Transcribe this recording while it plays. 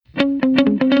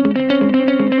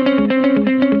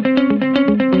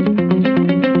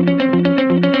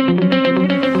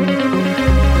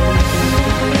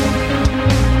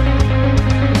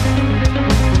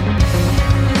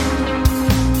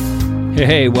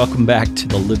Hey, welcome back to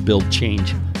the Live, Build,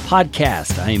 Change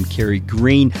podcast. I am Kerry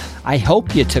Green. I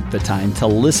hope you took the time to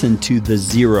listen to the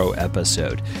 0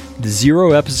 episode. The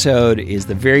 0 episode is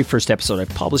the very first episode I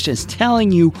published, and it's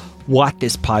telling you what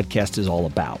this podcast is all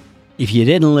about. If you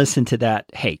didn't listen to that,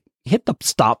 hey, hit the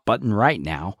stop button right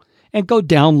now and go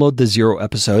download the 0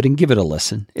 episode and give it a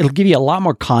listen. It'll give you a lot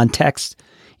more context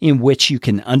in which you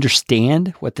can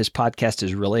understand what this podcast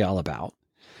is really all about.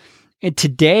 And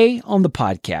today on the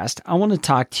podcast, I want to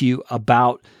talk to you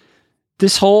about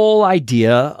this whole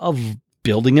idea of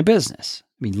building a business.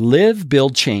 I mean, Live,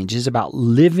 Build, Change is about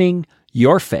living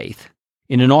your faith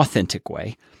in an authentic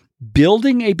way,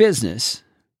 building a business,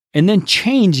 and then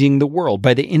changing the world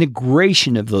by the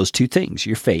integration of those two things,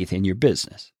 your faith and your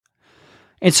business.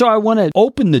 And so I want to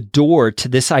open the door to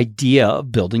this idea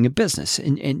of building a business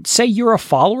and say you're a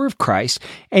follower of Christ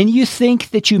and you think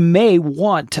that you may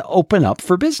want to open up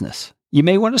for business. You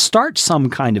may want to start some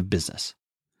kind of business.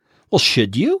 Well,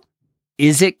 should you?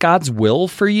 Is it God's will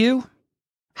for you?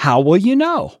 How will you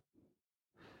know?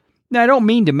 Now, I don't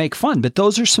mean to make fun, but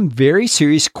those are some very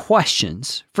serious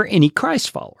questions for any Christ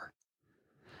follower.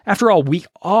 After all, we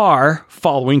are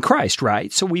following Christ,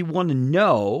 right? So we want to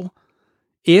know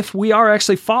if we are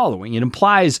actually following. It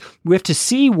implies we have to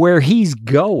see where he's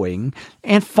going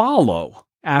and follow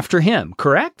after him,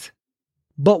 correct?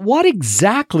 But what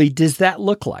exactly does that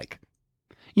look like?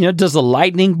 You know, does a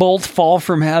lightning bolt fall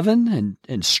from heaven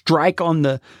and strike on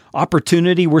the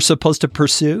opportunity we're supposed to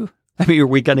pursue? I mean, are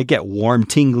we going to get warm,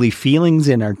 tingly feelings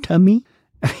in our tummy?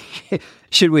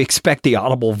 Should we expect the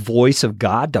audible voice of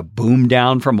God to boom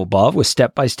down from above with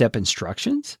step-by-step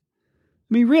instructions?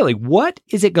 I mean, really, what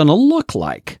is it going to look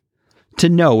like to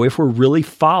know if we're really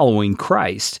following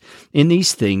Christ in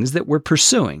these things that we're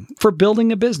pursuing for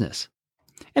building a business?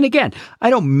 And again, I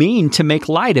don't mean to make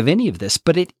light of any of this,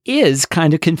 but it is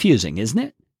kind of confusing, isn't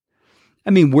it?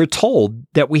 I mean, we're told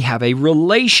that we have a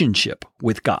relationship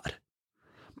with God.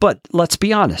 But let's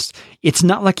be honest, it's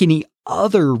not like any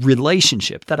other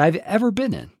relationship that I've ever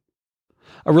been in.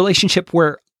 A relationship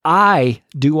where I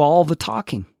do all the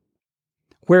talking,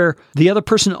 where the other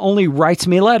person only writes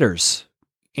me letters,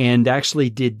 and actually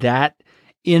did that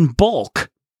in bulk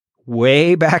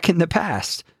way back in the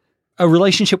past. A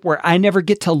relationship where I never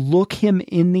get to look him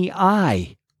in the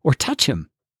eye or touch him,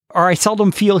 or I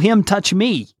seldom feel him touch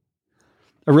me.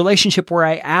 A relationship where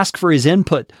I ask for his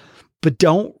input, but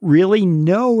don't really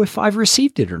know if I've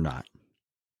received it or not.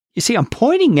 You see, I'm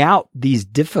pointing out these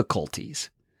difficulties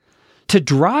to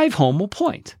drive home a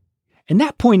point. And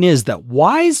that point is that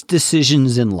wise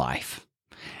decisions in life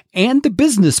and the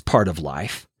business part of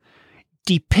life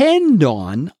depend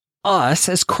on us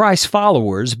as Christ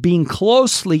followers being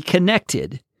closely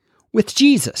connected with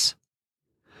Jesus.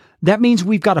 That means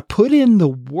we've got to put in the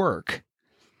work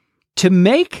to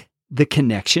make the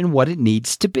connection what it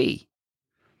needs to be.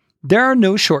 There are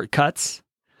no shortcuts.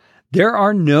 There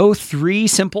are no 3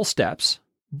 simple steps.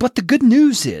 But the good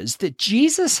news is that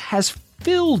Jesus has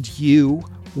filled you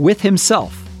with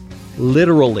himself,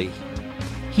 literally.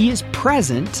 He is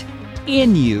present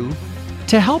in you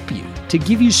to help you, to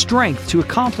give you strength to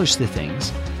accomplish the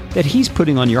things that he's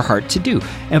putting on your heart to do.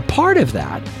 And part of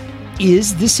that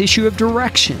is this issue of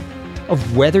direction,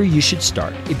 of whether you should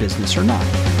start a business or not.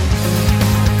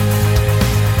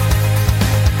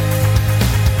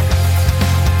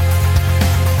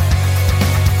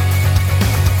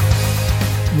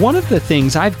 One of the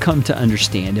things I've come to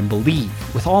understand and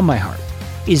believe with all my heart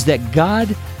is that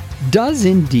God does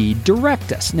indeed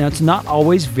direct us. Now, it's not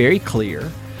always very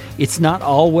clear. It's not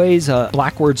always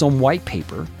black words on white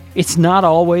paper. It's not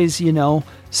always,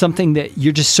 something that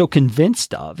you're just so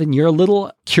convinced of, and you're a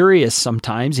little curious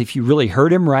sometimes if you really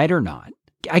heard him right or not.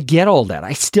 I get all that.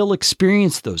 I still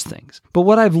experience those things. But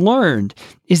what I've learned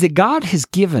is that God has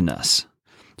given us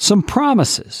some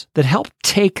promises that help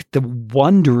take the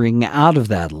wondering out of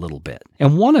that a little bit.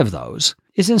 And one of those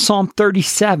is in Psalm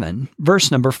 37,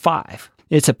 verse number 5.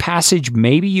 It's a passage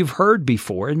maybe you've heard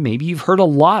before, and maybe you've heard a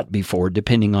lot before,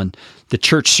 depending on the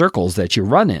church circles that you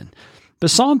run in.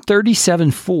 But Psalm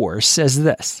 37:4 says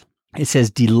this. It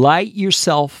says, "Delight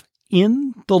yourself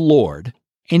in the Lord,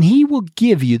 and he will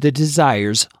give you the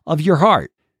desires of your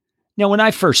heart." Now, when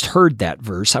I first heard that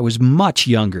verse, I was much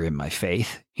younger in my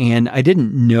faith, and I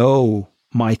didn't know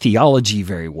my theology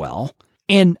very well.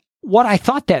 And what I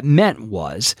thought that meant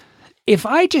was, if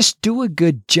I just do a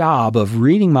good job of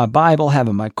reading my Bible,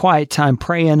 having my quiet time,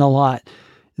 praying a lot,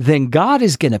 then God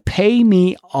is going to pay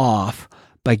me off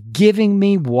by giving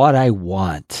me what I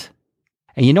want.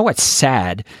 And you know what's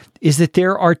sad is that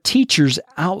there are teachers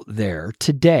out there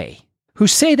today who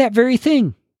say that very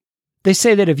thing. They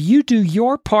say that if you do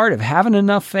your part of having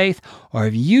enough faith, or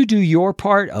if you do your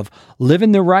part of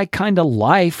living the right kind of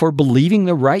life or believing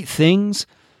the right things,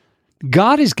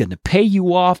 God is going to pay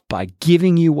you off by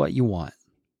giving you what you want.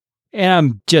 And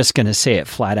I'm just going to say it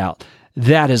flat out.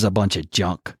 That is a bunch of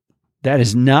junk. That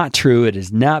is not true. It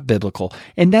is not biblical.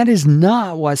 And that is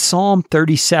not what Psalm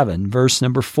 37, verse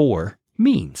number 4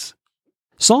 means.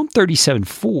 Psalm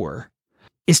 37:4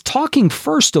 is talking,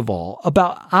 first of all,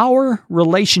 about our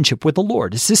relationship with the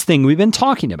Lord. It's this thing we've been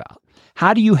talking about.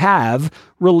 How do you have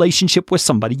relationship with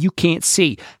somebody you can't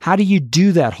see? How do you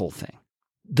do that whole thing?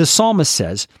 The psalmist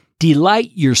says,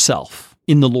 delight yourself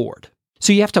in the Lord.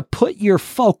 So you have to put your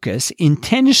focus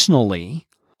intentionally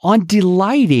on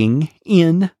delighting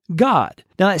in God.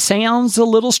 Now that sounds a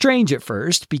little strange at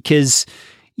first because,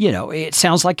 it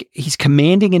sounds like he's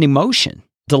commanding an emotion.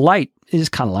 Delight is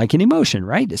kind of like an emotion,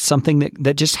 right? It's something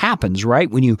that just happens, right?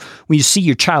 When you see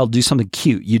your child do something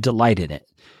cute, you delight in it.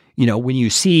 When you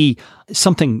see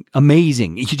something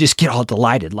amazing, you just get all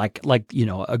delighted, like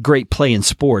a great play in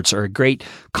sports or a great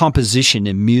composition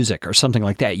in music or something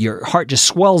like that. Your heart just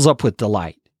swells up with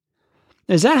delight.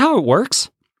 Is that how it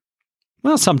works?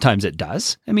 Well, sometimes it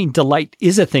does. I mean, delight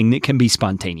is a thing that can be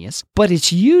spontaneous, but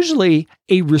it's usually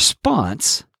a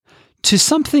response to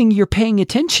something you're paying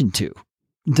attention to.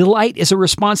 Delight is a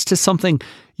response to something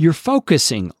you're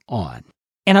focusing on.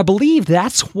 And I believe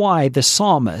that's why the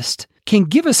psalmist can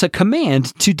give us a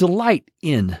command to delight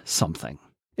in something,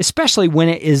 especially when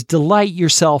it is delight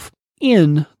yourself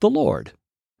in the Lord.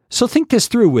 So think this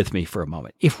through with me for a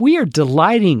moment. If we are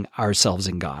delighting ourselves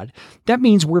in God, that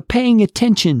means we're paying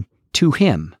attention to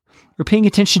Him. We're paying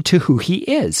attention to who He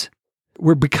is.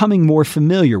 We're becoming more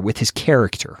familiar with His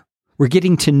character. We're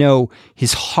getting to know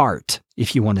His heart,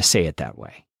 if you want to say it that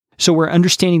way. So we're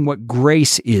understanding what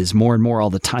grace is more and more all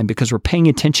the time because we're paying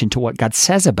attention to what God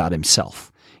says about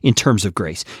Himself in terms of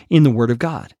grace in the Word of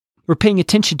God. We're paying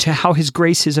attention to how His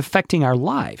grace is affecting our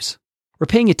lives. We're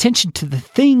paying attention to the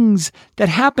things that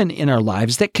happen in our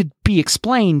lives that could be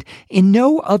explained in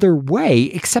no other way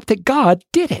except that God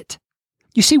did it.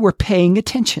 You see, we're paying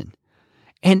attention.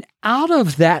 And out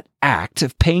of that act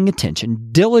of paying attention,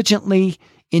 diligently,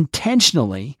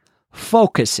 intentionally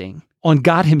focusing on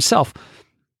God Himself,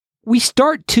 we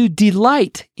start to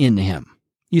delight in Him.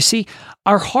 You see,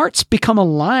 our hearts become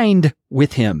aligned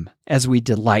with Him as we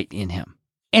delight in Him.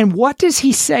 And what does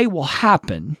He say will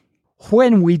happen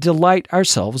when we delight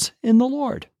ourselves in the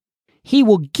Lord? He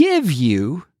will give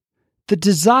you the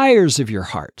desires of your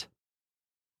heart.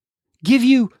 Give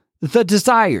you the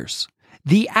desires,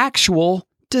 the actual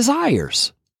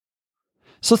desires.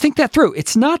 So think that through.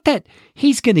 It's not that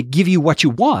He's going to give you what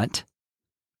you want.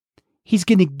 He's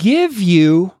going to give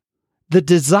you the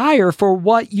desire for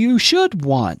what you should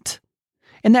want.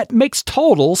 And that makes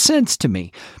total sense to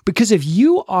me, because if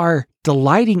you are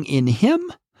delighting in Him,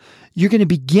 you're going to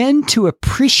begin to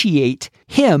appreciate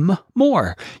Him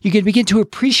more. You're going to begin to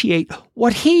appreciate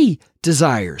what He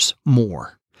desires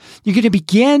more. You're going to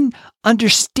begin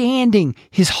understanding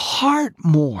His heart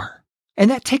more.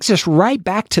 And that takes us right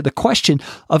back to the question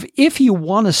of if you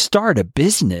want to start a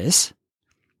business,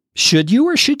 should you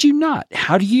or should you not?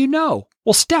 How do you know?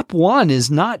 Well, step one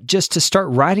is not just to start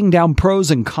writing down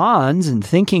pros and cons and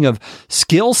thinking of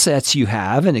skill sets you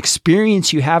have and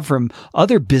experience you have from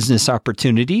other business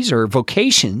opportunities or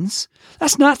vocations.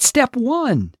 That's not step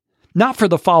one, not for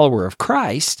the follower of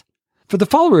Christ. For the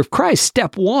follower of Christ,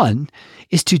 step one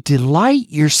is to delight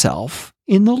yourself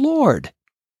in the Lord.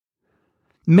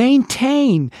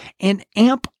 Maintain and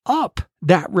amp up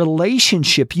that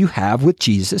relationship you have with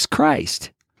Jesus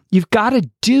Christ. You've got to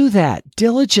do that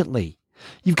diligently.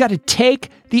 You've got to take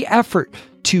the effort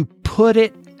to put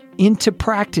it into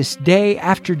practice day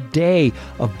after day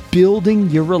of building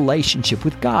your relationship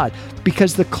with God.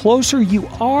 Because the closer you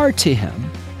are to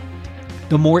Him,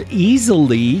 the more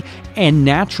easily and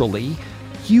naturally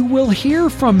you will hear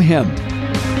from Him.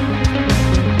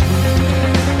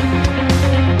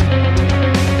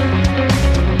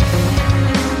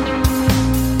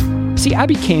 See, I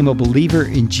became a believer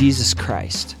in Jesus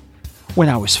Christ when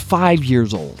I was 5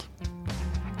 years old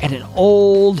at an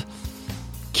old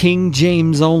King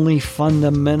James only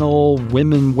fundamental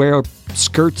women wear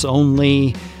skirts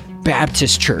only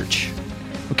Baptist church.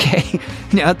 Okay?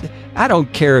 Now, I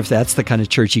don't care if that's the kind of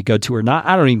church you go to or not.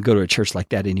 I don't even go to a church like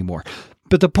that anymore.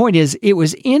 But the point is, it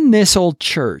was in this old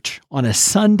church on a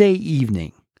Sunday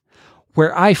evening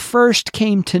where I first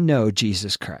came to know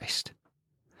Jesus Christ.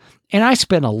 And I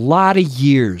spent a lot of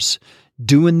years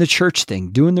doing the church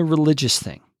thing, doing the religious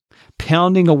thing,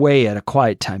 pounding away at a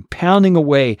quiet time, pounding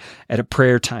away at a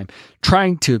prayer time,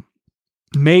 trying to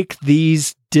make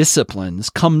these disciplines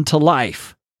come to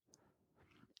life.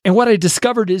 And what I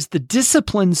discovered is the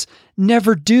disciplines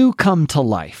never do come to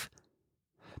life,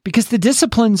 because the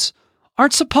disciplines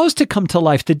aren't supposed to come to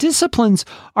life. The disciplines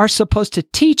are supposed to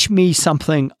teach me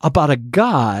something about a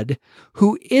God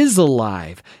who is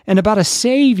alive and about a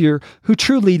Savior who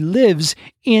truly lives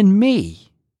in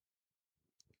me.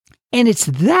 And it's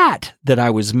that I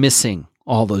was missing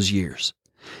all those years.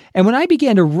 And when I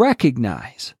began to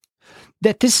recognize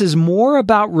that this is more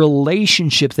about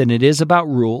relationship than it is about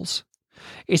rules,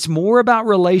 it's more about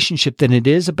relationship than it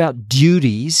is about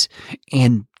duties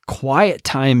and quiet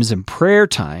times and prayer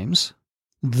times,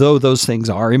 though those things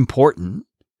are important,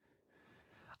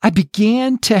 I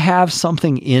began to have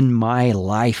something in my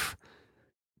life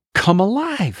come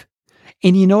alive.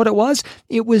 And you know what it was?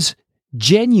 It was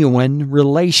genuine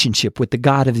relationship with the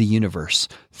God of the universe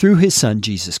through His Son,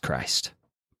 Jesus Christ.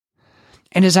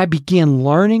 And as I began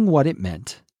learning what it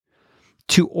meant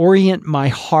to orient my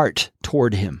heart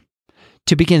toward Him,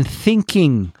 to begin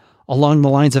thinking along the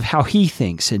lines of how He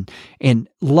thinks and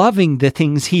loving the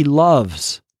things He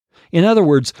loves. In other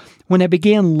words, when I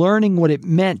began learning what it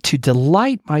meant to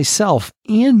delight myself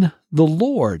in the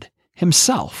Lord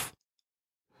Himself,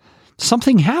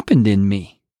 something happened in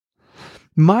me.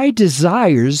 My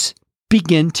desires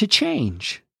begin to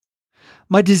change.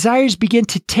 My desires begin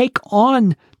to take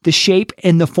on the shape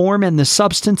and the form and the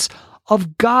substance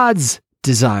of God's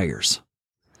desires.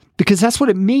 Because that's what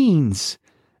it means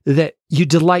that you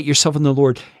delight yourself in the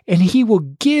Lord, and He will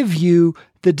give you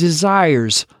the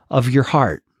desires of your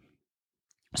heart.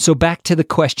 So back to the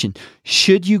question,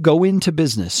 should you go into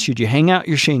business? Should you hang out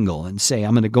your shingle and say,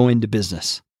 I'm going to go into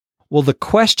business? Well, the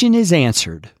question is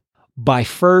answered by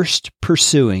first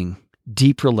pursuing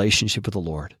deep relationship with the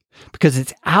Lord. Because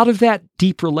it's out of that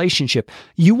deep relationship,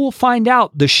 you will find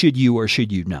out the should you or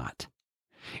should you not.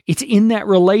 It's in that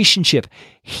relationship,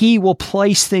 He will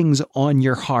place things on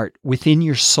your heart, within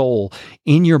your soul,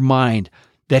 in your mind,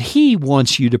 that He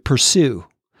wants you to pursue.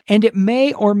 And it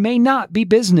may or may not be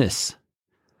business.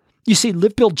 You see,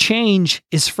 Live, Build, Change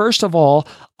is first of all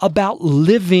about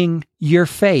living your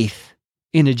faith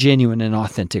in a genuine and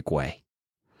authentic way.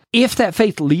 If that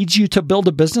faith leads you to build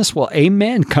a business, well,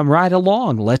 amen, come right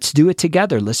along. Let's do it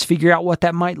together. Let's figure out what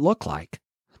that might look like.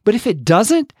 But if it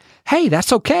doesn't, hey,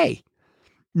 that's okay.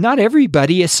 Not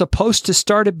everybody is supposed to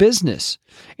start a business.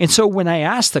 And so when I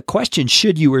ask the question,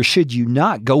 should you or should you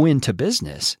not go into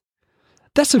business?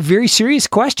 That's a very serious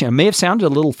question. I may have sounded a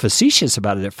little facetious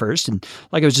about it at first and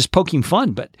like I was just poking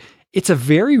fun, but it's a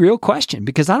very real question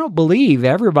because I don't believe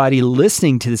everybody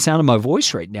listening to the sound of my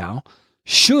voice right now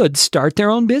should start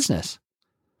their own business.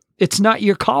 It's not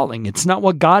your calling. It's not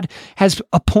what God has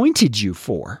appointed you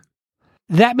for.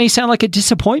 That may sound like a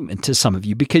disappointment to some of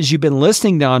you because you've been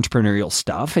listening to entrepreneurial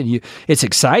stuff and it's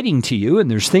exciting to you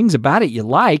and there's things about it you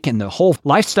like and the whole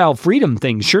lifestyle freedom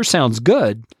thing sure sounds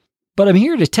good. But I'm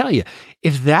here to tell you,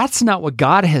 if that's not what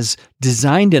God has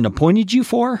designed and appointed you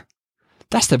for,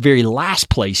 that's the very last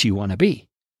place you want to be.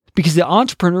 Because the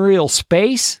entrepreneurial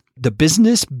space, the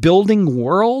business building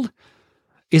world,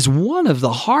 is one of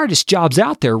the hardest jobs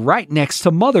out there right next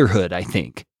to motherhood, I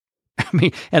think.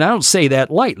 And I don't say that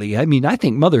lightly. I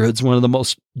think motherhood's one of the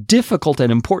most difficult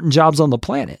and important jobs on the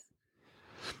planet.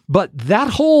 But that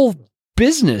whole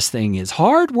business thing is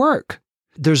hard work.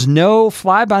 There's no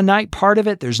fly-by-night part of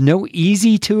it. There's no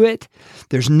easy to it.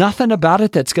 There's nothing about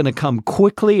it that's going to come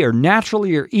quickly or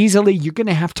naturally or easily. You're going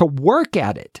to have to work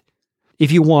at it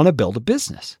if you want to build a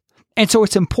business. And so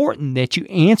it's important that you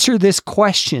answer this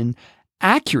question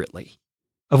accurately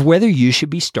of whether you should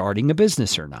be starting a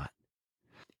business or not.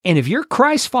 And if you're a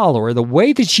Christ follower, the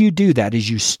way that you do that is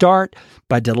you start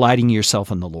by delighting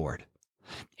yourself in the Lord.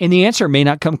 And the answer may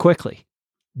not come quickly.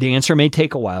 The answer may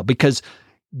take a while because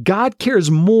God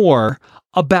cares more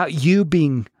about you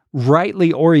being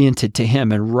rightly oriented to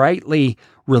Him and rightly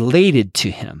related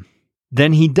to Him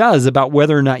than He does about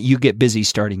whether or not you get busy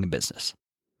starting a business.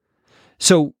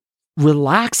 So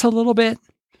relax a little bit.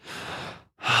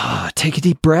 Take a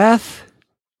deep breath.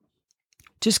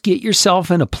 Just get yourself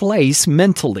in a place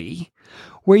mentally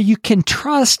where you can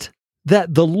trust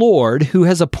that the Lord, who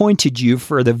has appointed you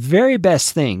for the very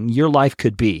best thing your life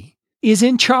could be, is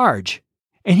in charge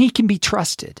and He can be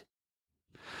trusted.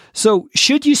 So,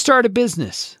 should you start a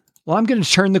business? Well, I'm going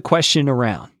to turn the question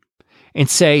around and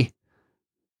say,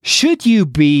 should you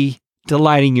be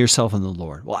delighting yourself in the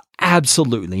Lord? Well,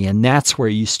 absolutely. And that's where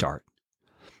you start.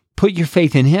 Put your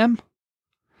faith in Him.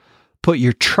 Put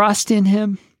your trust in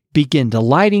Him. Begin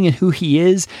delighting in who He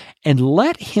is and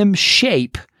let Him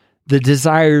shape the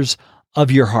desires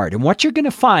of your heart. And what you're going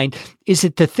to find is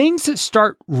that the things that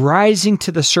start rising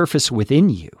to the surface within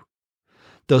you,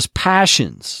 those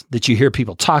passions that you hear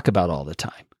people talk about all the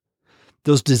time,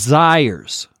 those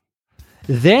desires,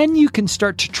 then you can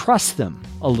start to trust them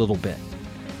a little bit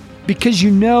because you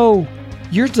know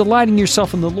you're delighting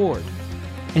yourself in the Lord.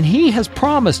 And He has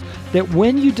promised that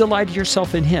when you delight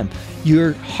yourself in Him,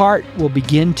 your heart will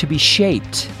begin to be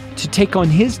shaped to take on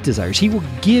His desires. He will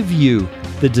give you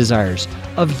the desires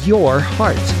of your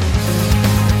heart.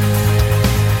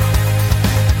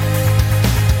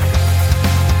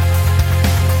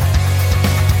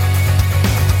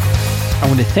 I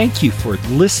want to thank you for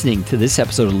listening to this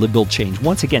episode of Live, Build, Change.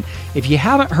 Once again, if you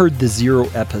haven't heard the 0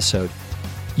 episode,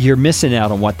 you're missing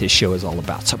out on what this show is all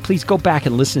about. So please go back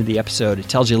and listen to the episode. It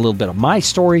tells you a little bit of my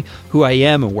story, who I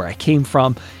am and where I came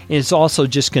from. And it's also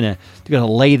just going to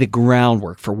lay the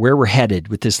groundwork for where we're headed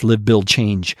with this Live, Build,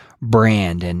 Change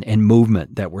brand and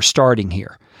movement that we're starting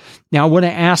here. Now, I want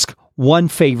to ask one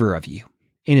favor of you,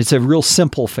 and it's a real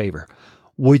simple favor.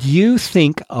 Would you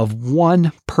think of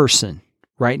one person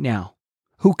right now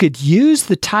who could use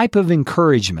the type of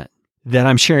encouragement that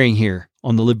I'm sharing here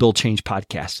on the Live, Build, Change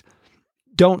podcast?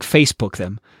 Don't Facebook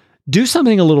them. Do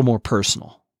something a little more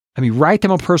personal. Write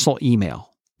them a personal email,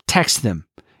 text them,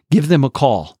 give them a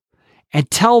call,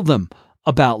 and tell them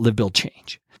about Live, Build,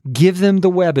 Change. Give them the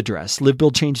web address,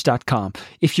 livebuildchange.com.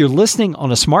 If you're listening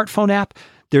on a smartphone app,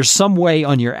 there's some way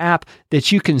on your app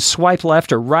that you can swipe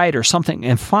left or right or something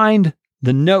and find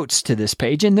the notes to this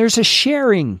page, and there's a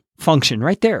sharing function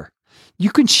right there.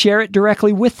 You can share it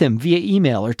directly with them via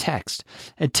email or text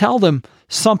and tell them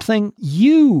something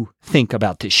you think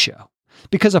about this show.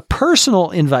 Because a personal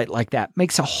invite like that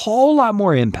makes a whole lot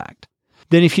more impact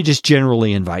than if you just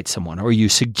generally invite someone or you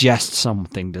suggest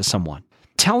something to someone.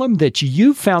 Tell them that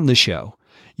you found the show,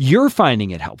 you're finding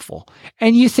it helpful,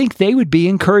 and you think they would be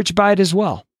encouraged by it as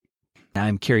well.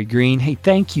 I'm Kerry Green. Hey,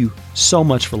 thank you so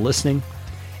much for listening.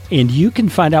 And you can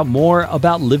find out more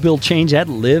about Live, Build, Change at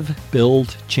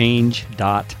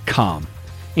livebuildchange.com,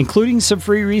 including some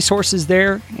free resources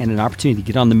there and an opportunity to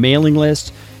get on the mailing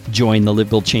list, join the Live,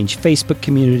 Build, Change Facebook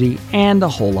community, and a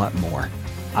whole lot more.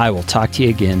 I will talk to you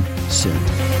again soon.